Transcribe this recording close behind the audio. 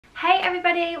Hey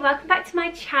everybody, welcome back to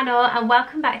my channel and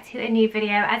welcome back to a new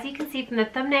video. As you can see from the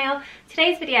thumbnail,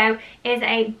 today's video is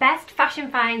a best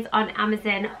fashion finds on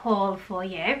Amazon haul for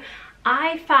you.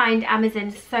 I find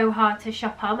Amazon so hard to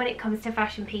shop on when it comes to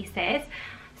fashion pieces.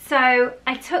 So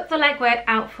I took the legwork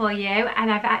out for you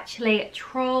and I've actually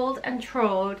trawled and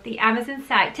trawled the Amazon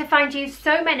site to find you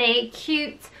so many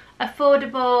cute,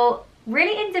 affordable,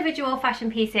 really individual fashion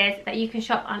pieces that you can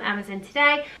shop on Amazon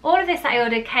today. All of this that I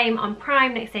ordered came on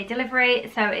Prime next day delivery,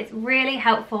 so it's really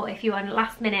helpful if you want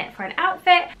last minute for an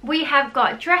outfit. We have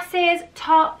got dresses,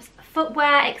 tops, footwear,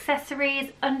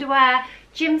 accessories, underwear,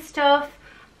 gym stuff,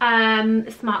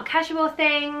 smart casual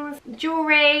things,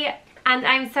 jewellery, and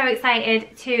I'm so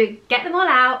excited to get them all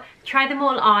out, try them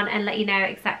all on and let you know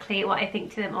exactly what I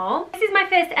think to them all. This is my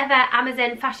first ever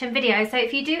Amazon fashion video, so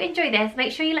if you do enjoy this,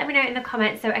 make sure you let me know in the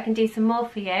comments so I can do some more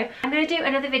for you. I'm going to do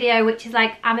another video which is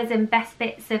like Amazon best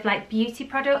bits of like beauty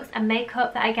products and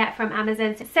makeup that I get from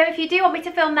Amazon. So if you do want me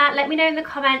to film that, let me know in the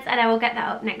comments and I will get that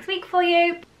up next week for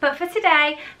you. But for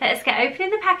today, let's get opening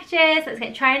the packages, let's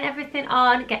get trying everything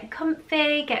on, get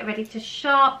comfy, get ready to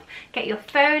shop, get your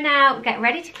phone out, get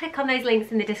ready to click on those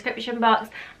links in the description box.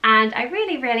 And I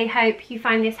really hope you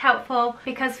find this helpful,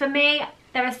 because for me,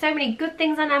 there are so many good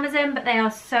things on Amazon, but they are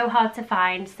so hard to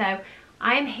find. So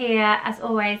I'm here, as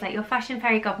always, like your fashion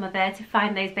fairy godmother to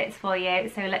find those bits for you.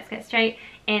 So let's get straight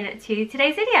into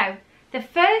today's video. The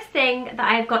first thing that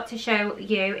I've got to show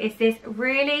you is this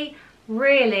really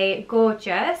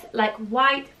gorgeous like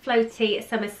white floaty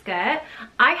summer skirt.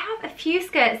 I have a few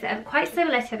skirts that are quite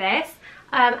similar to this,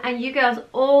 and you girls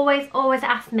always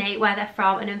ask me where they're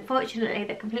from, and unfortunately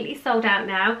they're completely sold out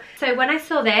now. So when I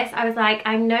saw this, I was like,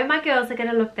 I know my girls are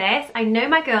gonna love this. I know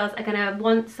my girls are gonna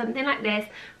want something like this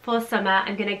for summer.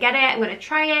 I'm gonna get it, I'm gonna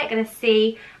try it, I'm gonna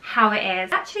see how it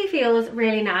is. It actually feels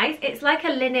really nice. It's like a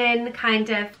linen kind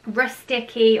of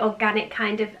rusticy, organic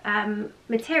kind of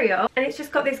material, and it's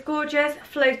just got this gorgeous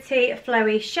floaty,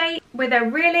 flowy shape with a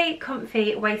really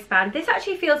comfy waistband. This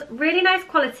actually feels really nice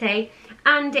quality,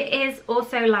 and it is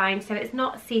also lined, so it's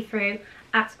not see-through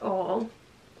at all.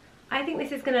 I think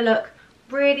this is gonna look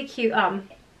really cute on.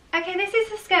 Okay, this is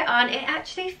the skirt on. It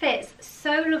actually fits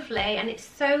so lovely and it's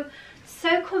so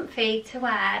comfy to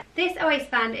wear. This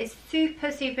waistband is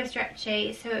super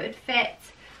stretchy, so it would fit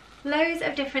loads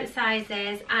of different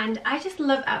sizes, and I just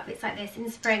love outfits like this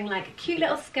in spring, like a cute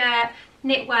little skirt,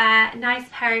 knitwear, nice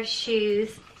pair of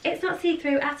shoes. It's not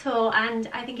see-through at all, and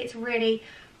I think it's really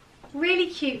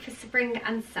cute for spring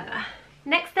and summer.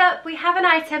 Next up, we have an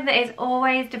item that is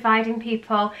always dividing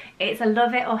people. It's a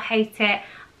love it or hate it.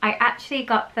 I actually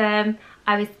got them.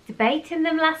 I was debating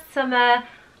them last summer.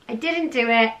 I didn't do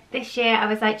it. This year I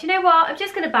was like, do you know what? I'm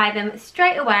just going to buy them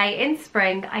straight away in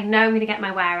spring. I know I'm going to get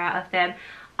my wear out of them.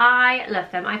 I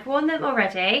love them. I've worn them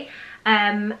already.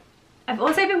 I've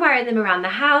also been wearing them around the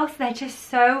house. They're just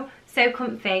so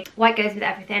comfy. White goes with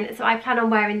everything. So I plan on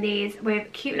wearing these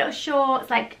with cute little shorts,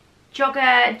 like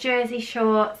jogger, jersey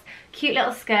shorts, cute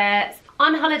little skirts.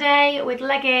 On holiday with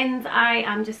leggings, I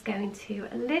am just going to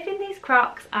live in these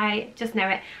Crocs. I just know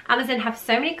it. Amazon have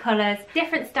so many colours,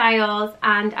 different styles,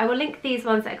 and I will link these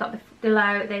ones that I got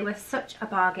below. They were such a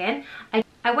bargain.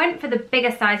 I went for the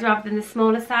bigger size rather than the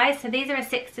smaller size, so these are a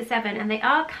 6 to 7 and they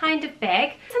are kind of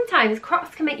big. Sometimes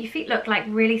Crocs can make your feet look like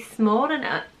really small and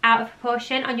out of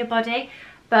proportion on your body,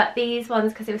 but these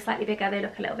ones, because they were slightly bigger, they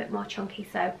look a little bit more chunky,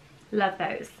 so love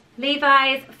those.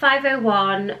 Levi's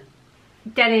 501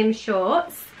 denim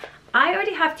shorts. I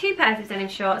already have 2 pairs of denim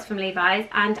shorts from Levi's,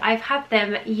 and I've had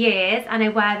them years and I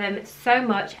wear them so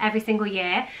much every single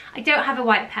year. I don't have a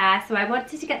white pair, so I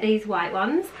wanted to get these white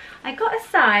ones. I got a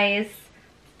size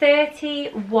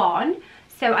 31,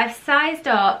 so I've sized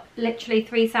up literally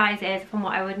 3 sizes from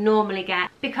what I would normally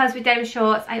get, because with denim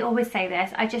shorts, I always say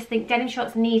this, I just think denim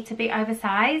shorts need to be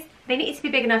oversized. They need to be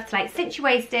big enough to like cinch your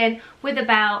waist in with a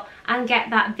belt and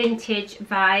get that vintage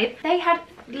vibe. They had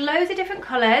loads of different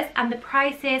colours and the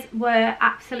prices were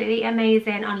absolutely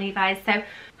amazing on Levi's, so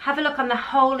have a look on the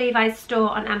whole Levi's store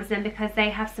on Amazon because they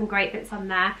have some great bits on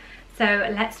there. So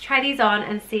let's try these on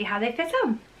and see how they fit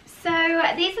on. So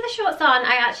these are the shorts on.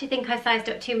 I actually think I sized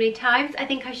up too many times. I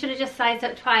think I should have just sized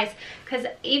up twice, because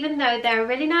even though they're a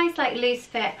really nice like loose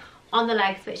fit on the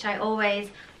legs, which I always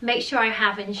make sure I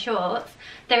have in shorts,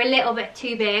 they're a little bit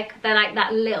too big. They're like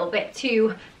that little bit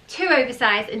too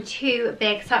oversized and too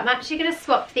big. So I'm actually going to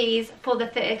swap these for the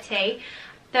 30.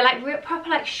 They're like real proper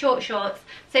like short shorts,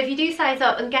 so if you do size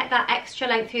up and get that extra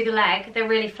length through the leg, they're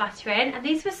really flattering. And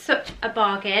these were such a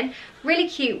bargain. Really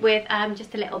cute with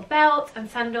just a little belt and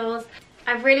sandals.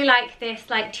 I really like this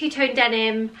like two-tone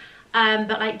denim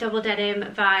but like double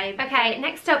denim vibe. Okay,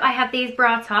 next up I have these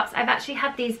bra tops. I've actually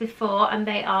had these before and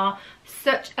they are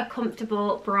such a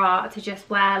comfortable bra to just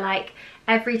wear like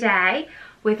every day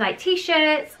with like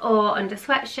t-shirts or under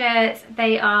sweatshirts.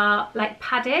 They are like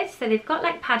padded, so they've got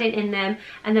like padding in them,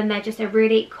 and then they're just a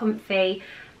really comfy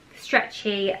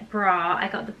stretchy bra. I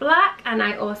got the black and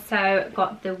I also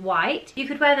got the white. You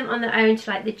could wear them on their own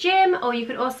to like the gym, or you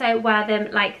could also wear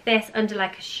them like this under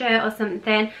like a shirt or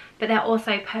something, but they're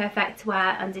also perfect to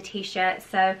wear under t-shirts.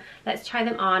 So let's try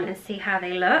them on and see how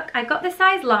they look. I got the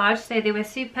size large, so they were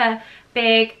super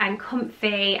big and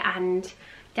comfy, and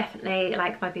definitely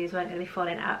like my boobs weren't really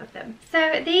falling out of them.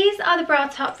 So these are the bra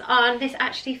tops on. This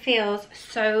actually feels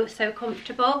so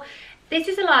comfortable. This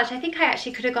is a large. I think I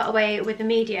actually could have got away with a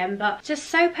medium, but just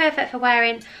so perfect for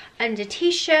wearing under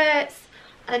t-shirts,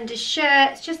 under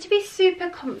shirts, just to be super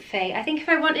comfy. I think if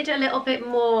I wanted a little bit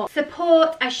more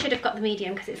support, I should have got the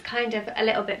medium because it's kind of a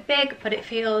little bit big, but it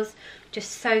feels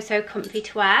just so comfy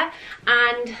to wear.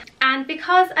 And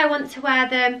because I want to wear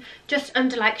them just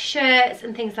under like shirts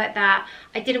and things like that,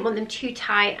 I didn't want them too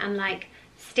tight and like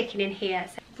sticking in here.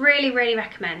 So really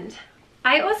recommend.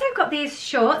 I also got these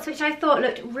shorts, which I thought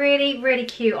looked really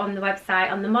cute on the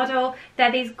website, on the model.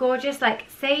 They're these gorgeous like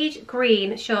sage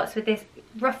green shorts with this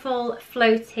ruffle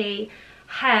floaty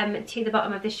hem to the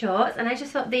bottom of the shorts, and I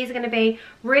just thought these are going to be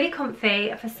really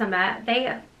comfy for summer.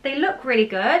 They look really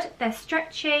good. They're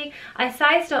stretchy. I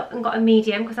sized up and got a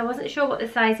medium because I wasn't sure what the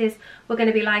sizes were going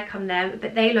to be like on them,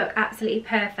 but they look absolutely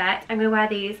perfect. I'm going to wear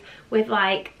these with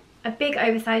like a big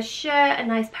oversized shirt, a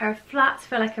nice pair of flats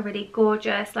for like a really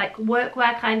gorgeous like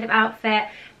workwear kind of outfit,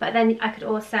 but then I could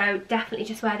also definitely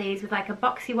just wear these with like a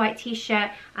boxy white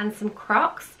t-shirt and some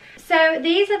Crocs. So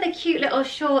these are the cute little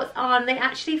shorts on. They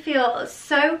actually feel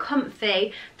so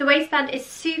comfy. The waistband is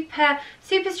super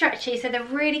stretchy, so they're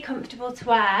really comfortable to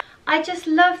wear. I just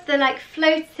love the like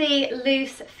floaty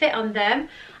loose fit on them.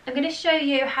 I'm going to show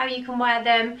you how you can wear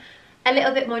them a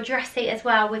little bit more dressy as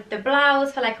well with the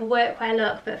blouse for like a workwear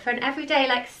look, but for an everyday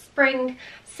like spring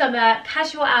summer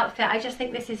casual outfit, I just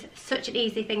think this is such an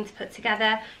easy thing to put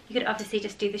together. You could obviously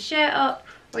just do the shirt up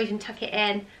or even tuck it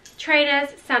in. Trainers,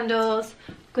 sandals,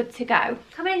 good to go.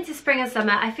 Coming into spring and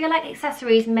summer, I feel like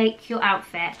accessories make your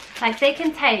outfit. Like they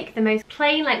can take the most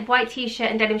plain like white t-shirt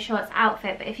and denim shorts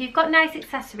outfit, but if you've got nice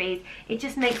accessories, it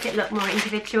just makes it look more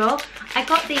individual. I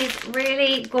got these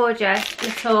really gorgeous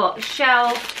little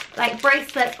shell like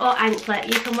bracelet or anklet.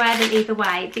 You can wear them either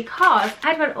way, because I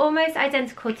had one almost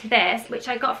identical to this, which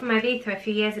I got from Ibiza a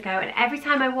few years ago, and every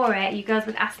time I wore it, you girls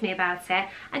would ask me about it.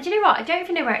 And do you know what? I don't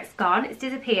even know where it's gone. It's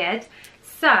disappeared.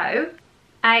 So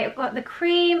I got the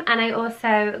cream and I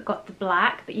also got the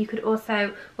black, but you could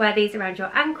also wear these around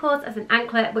your ankles as an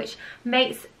anklet, which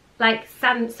makes like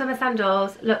summer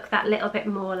sandals look that little bit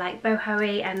more like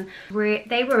boho-y, and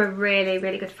they were a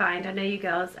really good find. I know you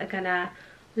girls are gonna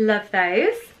love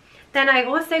those. Then I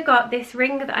also got this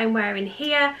ring that I'm wearing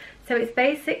here. So it's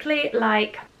basically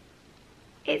like,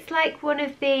 it's like one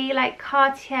of the like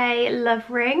Cartier love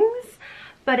rings,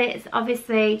 but it's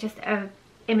obviously just a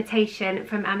imitation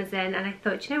from Amazon, and I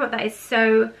thought, you know what, that is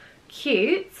so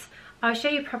cute. I'll show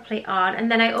you properly on. And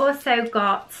then I also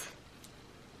got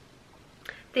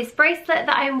this bracelet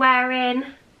that I'm wearing,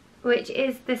 which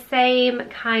is the same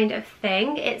kind of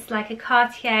thing. It's like a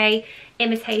Cartier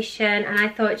imitation, and I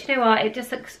thought, you know what, it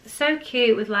just looks so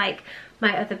cute with like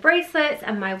my other bracelets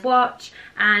and my watch,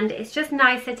 and it's just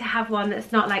nicer to have one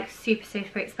that's not like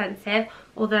super expensive.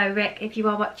 Although Rick, if you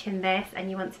are watching this and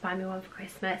you want to buy me one for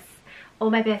Christmas or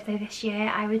my birthday this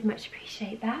year, I would much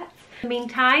appreciate that. In the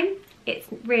meantime, it's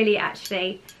really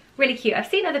actually really cute. I've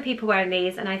seen other people wearing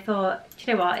these and I thought, do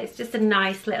you know what, it's just a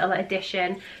nice little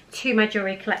addition to my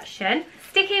jewellery collection.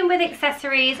 Sticking with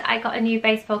accessories, I got a new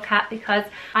baseball cap because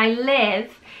I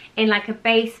live in like a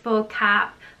baseball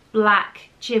cap black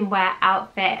gym wear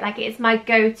outfit. Like it's my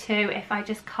go-to if I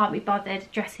just can't be bothered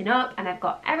dressing up and I've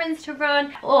got errands to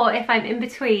run, or if I'm in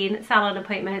between salon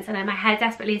appointments and my hair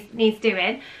desperately needs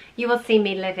doing. You will see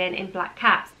me living in black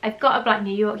caps. I've got a black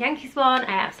New York Yankees one.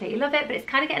 I absolutely love it, but it's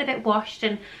kind of getting a bit washed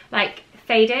and like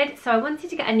faded, so I wanted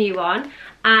to get a new one,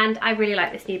 and I really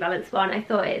like this New Balance one. I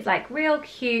thought it's like real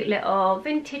cute little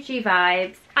vintagey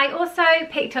vibes. I also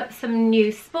picked up some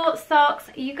new sports socks.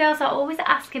 You girls are always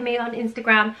asking me on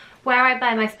Instagram where I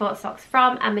buy my sports socks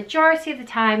from, and majority of the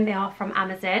time they are from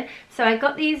Amazon. So I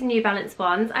got these New Balance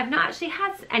ones. I've not actually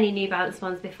had any New Balance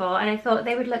ones before, and I thought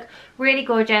they would look really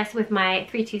gorgeous with my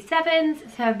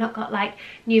 327s. So I've not got like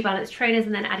New Balance trainers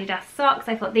and then Adidas socks.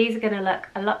 I thought these are going to look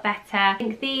a lot better. I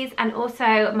think these, and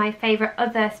also my favourite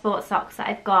other sports socks that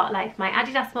I've got like my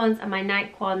Adidas ones and my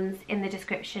Nike ones in the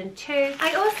description too.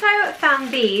 I also found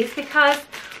these because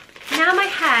now my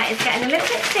hair is getting a little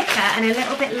bit thicker and a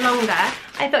little bit longer.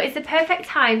 I thought it's the perfect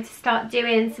time to start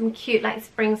doing some cute like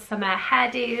spring summer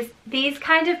hairdos. These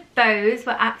kind of bows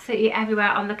were absolutely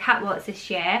everywhere on the catwalks this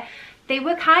year. They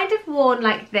were kind of worn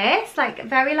like this, like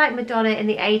very like Madonna in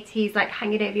the 80s, like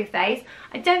hanging over your face.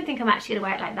 I don't think I'm actually gonna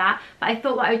wear it like that, but I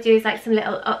thought what I would do is like some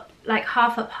little up, like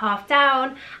half up, half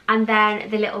down, and then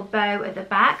the little bow at the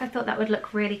back. I thought that would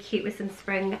look really cute with some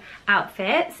spring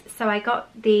outfits. So I got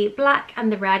the black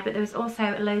and the red, but there was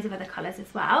also loads of other colours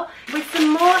as well. With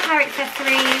some more hair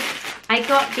accessories, I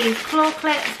got these claw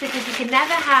clips because you can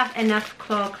never have enough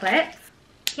claw clips.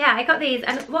 Yeah, I got these,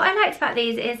 and what I liked about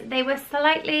these is they were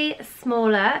slightly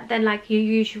smaller than like your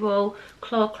usual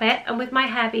claw clip, and with my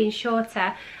hair being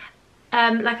shorter,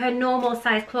 like a normal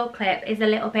size claw clip is a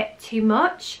little bit too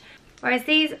much, whereas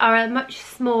these are a much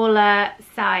smaller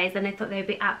size, and I thought they would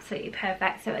be absolutely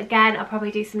perfect. So again, I'll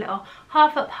probably do some little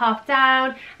half up, half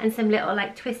down, and some little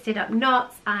like twisted up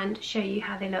knots and show you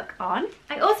how they look on.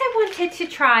 I also wanted to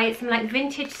try some like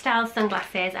vintage style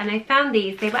sunglasses, and I found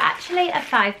these. They were actually a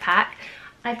 5-pack.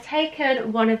 I've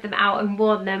taken one of them out and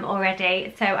worn them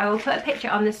already, so I will put a picture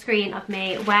on the screen of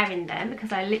me wearing them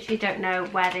because I literally don't know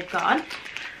where they've gone.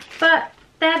 But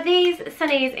they're these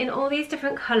sunnies in all these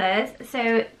different colours.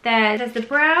 So there's the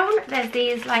brown, there's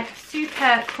these like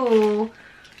super cool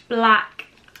black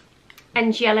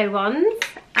and yellow ones,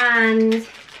 and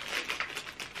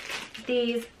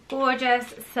these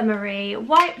gorgeous summery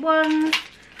white ones.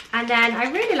 And then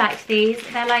I really liked these.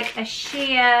 They're like a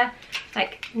sheer,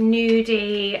 like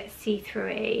nudie,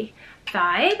 see-through-y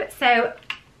vibe. So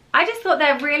I just thought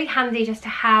they're really handy just to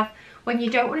have when you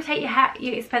don't want to take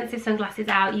your expensive sunglasses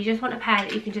out. You just want a pair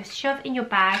that you can just shove in your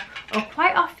bag, or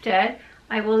quite often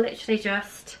I will literally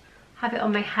just have it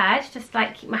on my head, just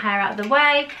like keep my hair out of the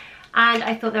way. And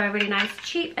I thought they were a really nice,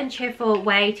 cheap and cheerful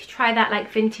way to try that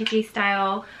like vintagey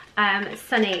style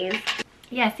sunnies.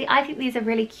 Yeah, see, I think these are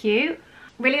really cute.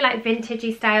 Really like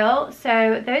vintagey style.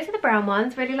 So those are the brown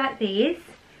ones. Really like these.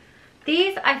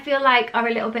 These I feel like are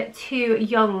a little bit too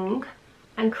young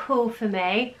and cool for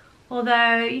me,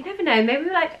 although you never know, maybe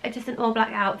like just an all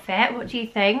black outfit. What do you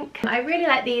think? I really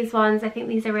like these ones. I think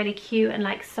these are really cute and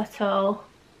like subtle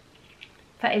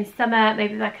for in summer,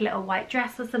 maybe like a little white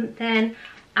dress or something.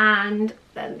 And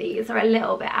then these are a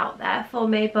little bit out there for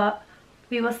me, but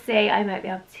we will see. I might be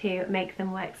able to make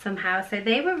them work somehow. So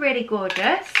they were really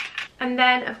gorgeous. And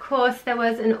then of course there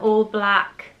was an all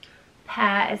black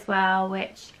pair as well,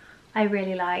 which I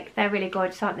really like. They're really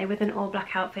gorgeous, aren't they? With an all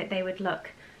black outfit they would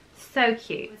look so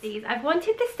cute. These, I've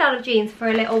wanted this style of jeans for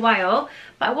a little while,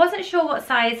 but I wasn't sure what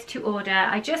size to order.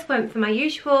 I just went for my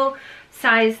usual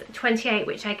size 28,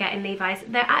 which I get in Levi's.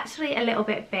 They're actually a little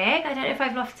bit big. I don't know if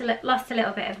I've lost a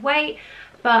little bit of weight,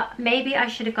 but maybe I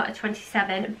should have got a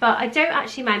 27. But I don't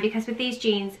actually mind, because with these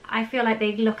jeans I feel like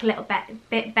they look a little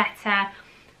bit better,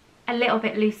 a little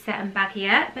bit looser and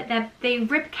baggier, but they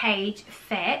rib cage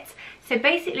fit. So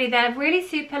basically they're really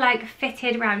super like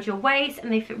fitted around your waist,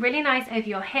 and they fit really nice over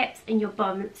your hips and your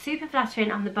bum, super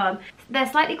flattering on the bum. They're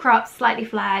slightly cropped, slightly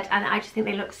flared, and I just think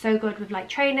they look so good with like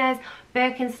trainers,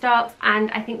 Birkenstocks, and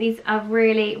I think these are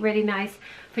really, really nice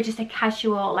for just a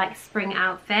casual like spring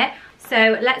outfit.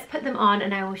 So let's put them on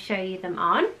and I will show you them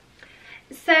on.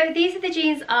 So these are the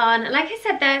jeans on. Like I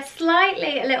said, they're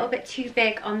slightly a little bit too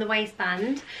big on the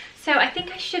waistband. So I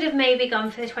think I should have maybe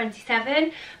gone for the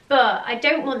 27, but I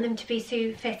don't want them to be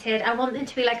too fitted. I want them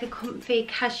to be like a comfy,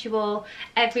 casual,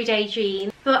 everyday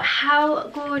jean. But how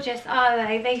gorgeous are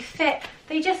they? They fit,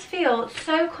 they just feel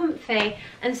so comfy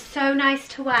and so nice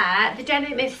to wear. The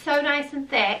denim is so nice and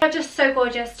thick. They're just so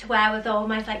gorgeous to wear with all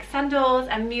my like sandals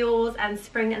and mules and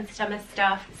spring and summer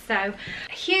stuff. So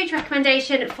a huge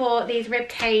recommendation for these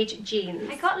ribcage jeans.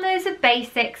 I got loads of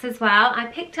basics as well. I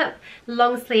picked up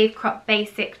long sleeve crop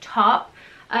basic top.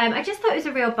 I just thought it was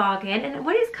a real bargain, and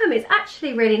when it's come, it's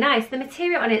actually really nice. The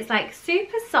material on it is like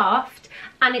super soft,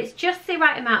 and it's just the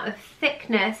right amount of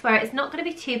thickness where it's not going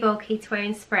to be too bulky to wear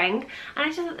in spring. And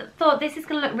I just thought this is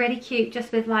going to look really cute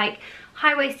just with like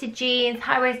high-waisted jeans,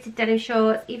 high-waisted denim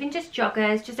shorts, even just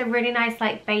joggers. Just a really nice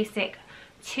like basic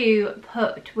to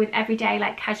put with everyday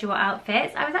like casual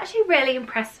outfits. I was actually really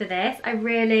impressed with this. I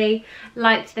really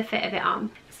liked the fit of it on.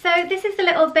 So this is the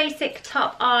little basic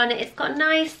top on. It's got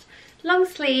nice long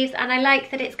sleeves, and I like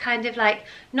that it's kind of like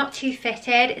not too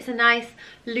fitted. It's a nice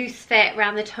loose fit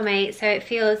around the tummy, so it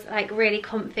feels like really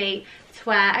comfy to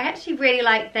wear. I actually really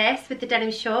like this with the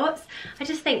denim shorts. I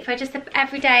just think for just an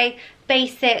everyday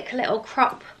basic little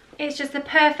crop, it's just the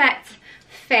perfect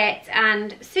fit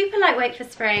and super lightweight for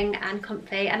spring and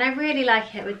comfy, and I really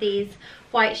like it with these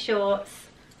white shorts.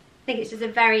 I think it's just a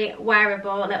very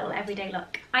wearable little everyday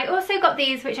look. I also got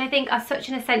these, which I think are such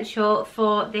an essential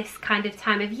for this kind of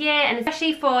time of year, and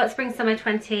especially for spring summer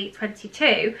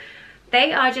 2022.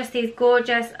 They are just these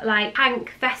gorgeous like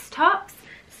tank vest tops.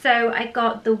 So I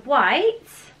got the white,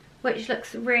 which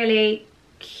looks really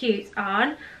cute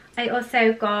on. I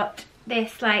also got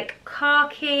this like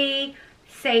khaki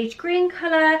sage green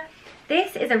colour.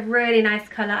 This is a really nice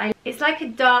colour. It's like a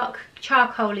dark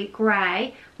charcoaly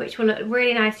grey, which will look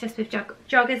really nice just with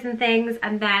joggers and things,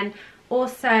 and then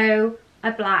also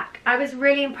a black. I was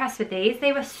really impressed with these.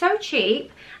 They were so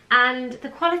cheap and the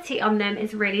quality on them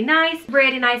is really nice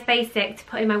basic to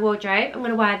put in my wardrobe. I'm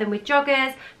going to wear them with joggers,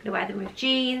 I'm going to wear them with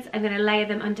jeans, I'm going to layer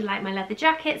them under like my leather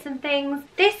jackets and things.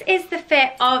 This is the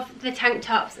fit of the tank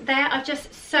tops. They are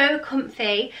just so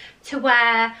comfy to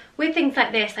wear with things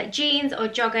like this, like jeans or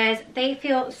joggers. They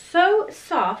feel so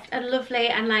soft and lovely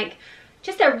and like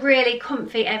just a really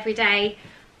comfy everyday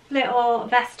little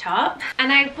vest top.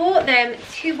 And I bought them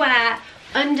to wear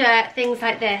under things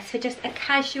like this for just a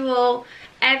casual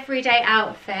everyday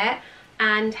outfit.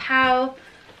 And how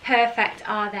perfect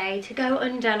are they to go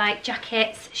under like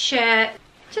jackets, shirts,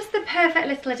 just the perfect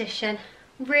little addition.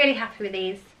 Really happy with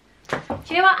these. Do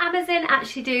you know what, Amazon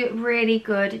actually do really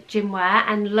good gym wear,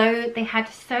 and they had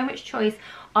so much choice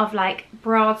of like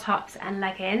bra tops and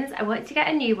leggings. I wanted to get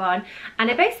a new one, and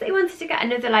I basically wanted to get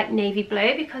another like navy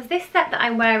blue, because this set that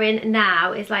I'm wearing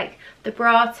now is like the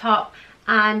bra top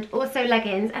and also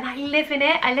leggings, and I live in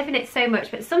it so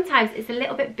much, but sometimes it's a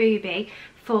little bit booby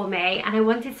for me, and I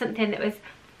wanted something that was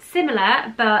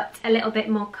similar but a little bit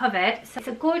more covered. So it's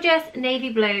a gorgeous navy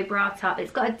blue bra top. It's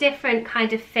got a different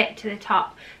kind of fit to the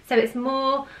top, so it's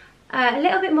more a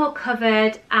little bit more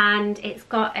covered, and it's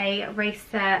got a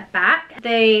racer back.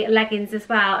 The leggings as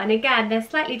well, and again they're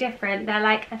slightly different. They're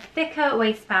like a thicker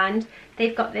waistband.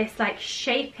 They've got this like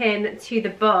shaping to the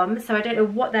bum, so I don't know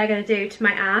what they're going to do to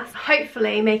my ass.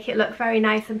 Hopefully make it look very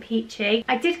nice and peachy.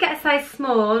 I did get a size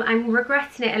small. I'm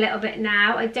regretting it a little bit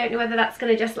now. I don't know whether that's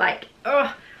going to just like,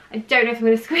 I don't know if I'm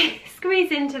going to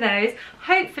squeeze into those.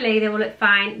 Hopefully they will look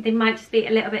fine. They might just be a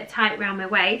little bit tight around my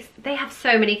waist. They have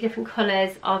so many different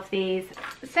colours of these.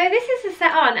 So this is the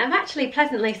set on. I'm actually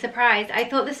pleasantly surprised. I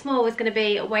thought the small was going to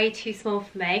be way too small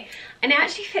for me, and it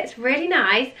actually fits really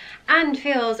nice and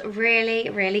feels really,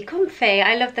 really comfy.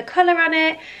 I love the colour on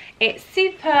it. It's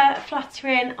super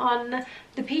flattering on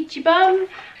the peachy bum,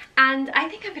 and I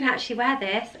think I'm going to actually wear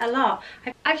this a lot.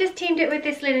 I've just teamed it with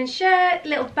this linen shirt,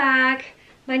 little bag,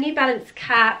 my New Balance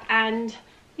cap, and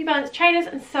New Balance trainers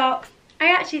and socks.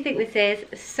 I actually think this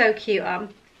is so cute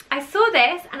on. I saw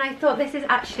this and I thought this is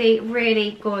actually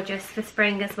really gorgeous for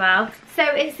spring as well. So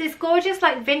it's this gorgeous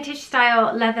like vintage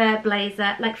style leather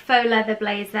blazer, like faux leather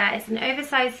blazer. It's an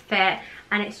oversized fit,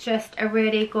 and it's just a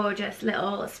really gorgeous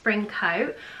little spring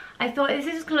coat. I thought this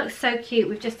is just gonna look so cute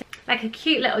with just like a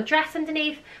cute little dress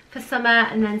underneath for summer,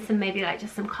 and then some maybe like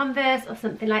just some Converse or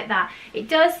something like that. It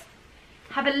does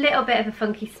have a little bit of a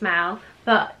funky smell,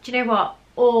 but do you know what?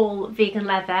 All vegan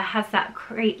leather has that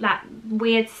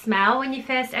weird smell when you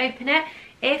first open it.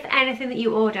 If anything that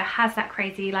you order has that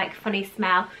crazy like funny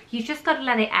smell, you just got to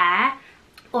let it air,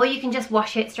 or you can just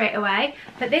wash it straight away.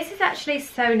 But this is actually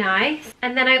so nice.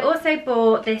 And then I also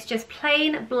bought this just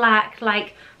plain black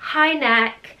like high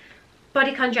neck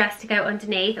bodycon dress to go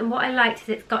underneath, and what I liked is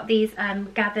it's got these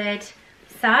gathered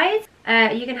sides.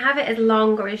 You can have it as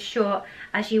long or as short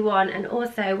as you want, and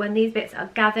also when these bits are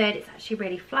gathered it's actually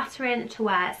really flattering to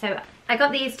wear. So I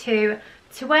got these two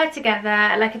to wear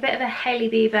together, like a bit of a Hailey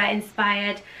Bieber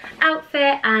inspired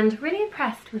outfit, and really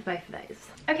impressed with both of those.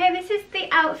 Okay, this is the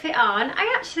outfit on.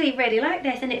 I actually really like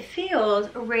this, and it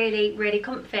feels really, really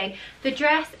comfy. The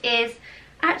dress is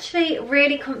actually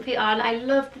really comfy on. I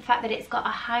love the fact that it's got a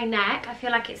high neck. I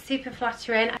feel like it's super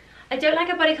flattering. I don't like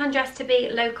a bodycon dress to be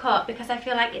low cut because I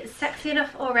feel like it's sexy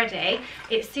enough already.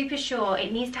 It's super short.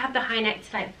 It needs to have the high neck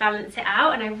to like balance it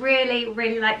out, and I really,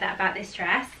 really like that about this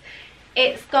dress.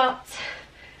 It's got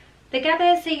the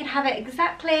gathers so you can have it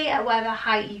exactly at whatever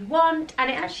height you want, and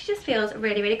it actually just feels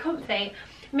really, really comfy.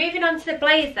 Moving on to the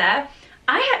blazer,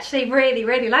 I actually really,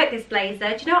 really like this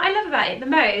blazer. Do you know what I love about it the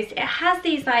most? It has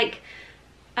these like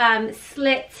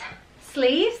slit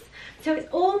sleeves. So it's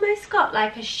almost got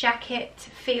like a shacket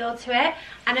feel to it,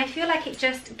 and I feel like it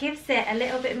just gives it a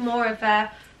little bit more of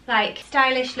a like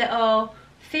stylish little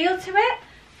feel to it.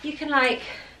 You can like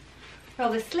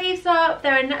roll the sleeves up.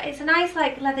 It's a nice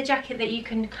like leather jacket that you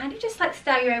can kind of just like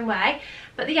style your own way.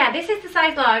 But yeah, this is the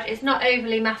size large. It's not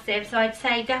overly massive, so I'd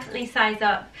say definitely size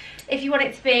up if you want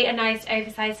it to be a nice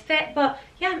oversized fit. But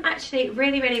yeah, I'm actually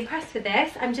really, really impressed with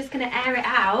this. I'm just going to air it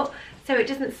out so it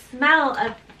doesn't smell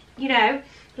of, you know,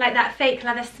 like that fake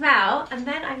leather smell. And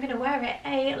then I'm going to wear it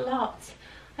a lot.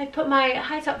 I put my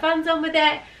high top Vans on with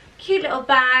it, cute little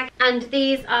bag, and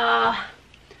these are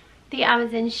the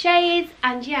Amazon shades,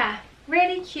 and yeah,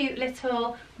 really cute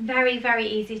little, very, very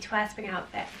easy to wear spring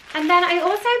outfit. And then I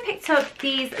also picked up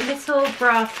these little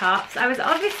bra tops. I was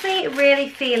obviously really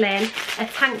feeling a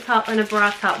tank top and a bra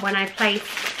top when I placed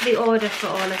the order for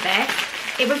all of this.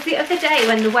 It was the other day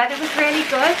when the weather was really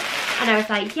good, and I was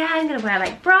like, yeah, I'm gonna wear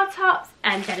like bra tops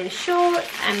and denim shorts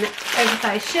and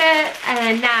oversized shirts, and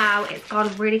then now it's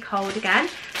gone really cold again.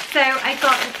 So I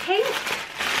got the pink,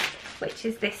 which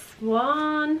is this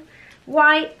one,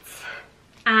 white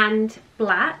and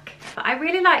black. But I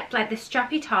really liked like the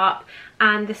strappy top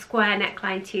and the square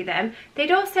neckline to them.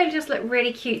 They'd also just look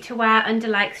really cute to wear under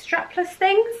like strapless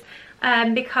things,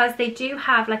 because they do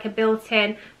have like a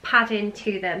built-in padding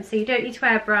to them, so you don't need to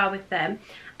wear a bra with them.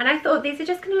 And I thought these are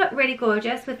just going to look really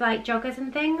gorgeous with like joggers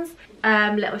and things,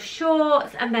 little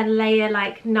shorts, and then layer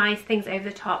like nice things over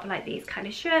the top like these kind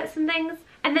of shirts and things.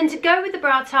 And then to go with the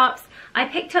bra tops, I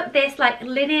picked up this like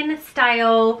linen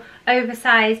style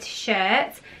oversized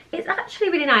shirt. It's actually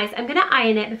really nice. I'm going to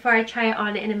iron it before I try it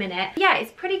on in a minute. Yeah,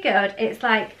 it's pretty good. It's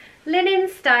like linen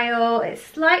style. It's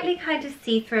slightly kind of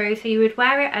see-through, so you would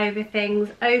wear it over things,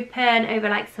 open over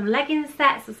like some legging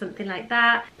sets or something like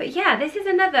that. But yeah, this is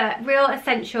another real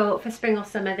essential for spring or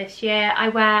summer this year. I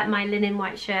wear my linen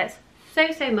white shirts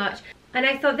so much, and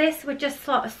I thought this would just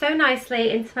slot so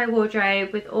nicely into my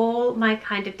wardrobe with all my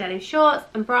kind of denim shorts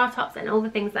and bra tops and all the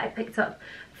things that I picked up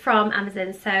from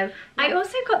Amazon. So I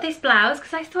also got this blouse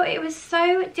because I thought it was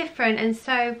so different and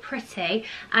so pretty,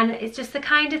 and it's just the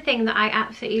kind of thing that I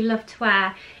absolutely love to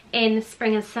wear in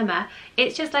spring and summer.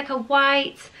 It's just like a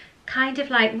white kind of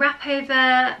like wrap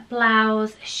over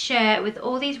blouse shirt with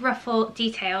all these ruffle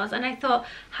details, and I thought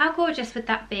how gorgeous would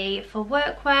that be for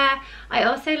workwear. I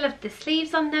also loved the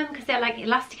sleeves on them because they're like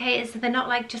elasticated, so they're not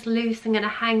like just loose and gonna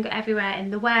hang everywhere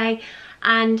in the way.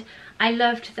 And I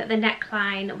loved that the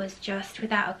neckline was just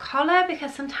without a collar,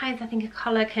 because sometimes I think a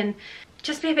collar can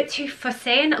just be a bit too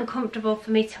fussy and uncomfortable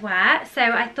for me to wear. So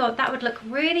I thought that would look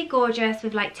really gorgeous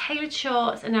with like tailored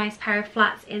shorts, a nice pair of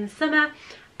flats in summer.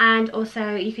 And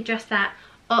also you could dress that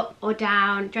up or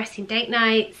down, dressing date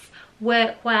nights,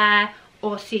 workwear,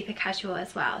 or super casual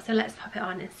as well. So let's pop it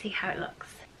on and see how it looks.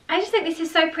 I just think this is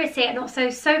so pretty and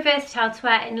also so versatile to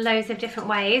wear in loads of different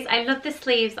ways. I love the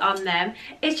sleeves on them.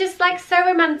 It's just like so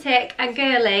romantic and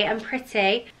girly and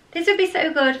pretty. This would be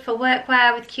so good for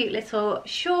workwear with cute little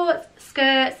shorts,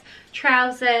 skirts,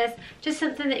 trousers, just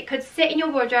something that could sit in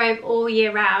your wardrobe all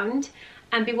year round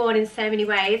and be worn in so many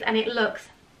ways, and it looks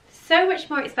so much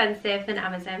more expensive than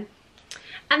Amazon.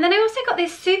 And then I also got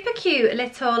this super cute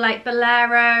little like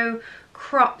bolero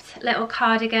cropped little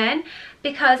cardigan,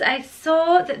 because I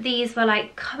saw that these were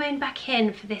like coming back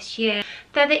in for this year.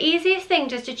 They're the easiest thing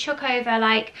just to chuck over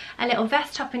like a little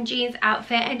vest top and jeans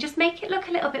outfit and just make it look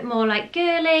a little bit more like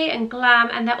girly and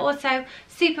glam, and they're also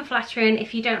super flattering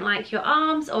if you don't like your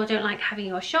arms or don't like having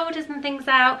your shoulders and things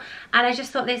out. And I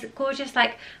just thought this gorgeous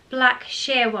like black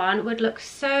sheer one would look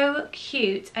so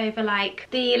cute over like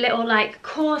the little like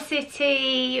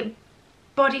corsety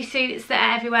bodysuits that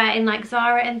are everywhere in like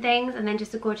Zara and things, and then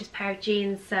just a gorgeous pair of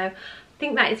jeans. So I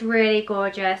think that is really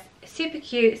gorgeous, super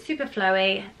cute, super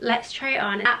flowy. Let's try it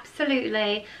on.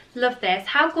 Absolutely love this.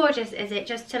 How gorgeous is it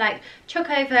just to like chuck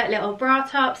over little bra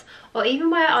tops or even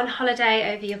wear it on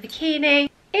holiday over your bikini.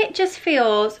 It just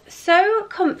feels so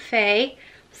comfy,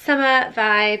 summer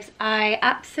vibes. I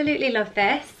absolutely love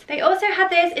this. They also had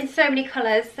this in so many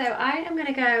colours, so I am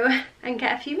going to go and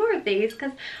get a few more of these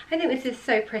because I think this is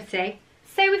so pretty.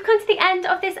 So we've come to the end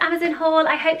of this Amazon haul.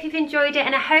 I hope you've enjoyed it,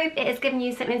 and I hope it has given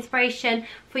you some inspiration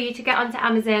for you to get onto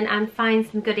Amazon and find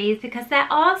some goodies, because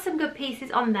there are some good pieces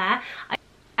on there.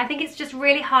 I think it's just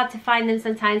really hard to find them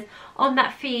sometimes on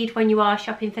that feed when you are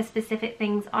shopping for specific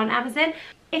things on Amazon.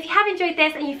 If you have enjoyed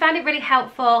this and you found it really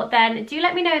helpful, then do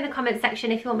let me know in the comment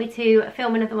section if you want me to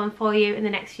film another one for you in the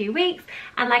next few weeks.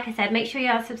 And like I said, make sure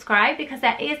you are subscribed, because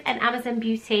there is an Amazon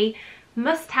Beauty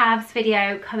must-haves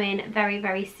video coming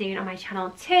very soon on my channel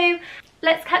too.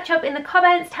 Let's catch up in the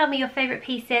comments, tell me your favourite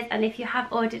pieces and if you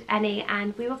have ordered any,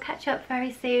 and we will catch up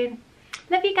very soon.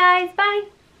 Love you guys,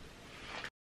 bye!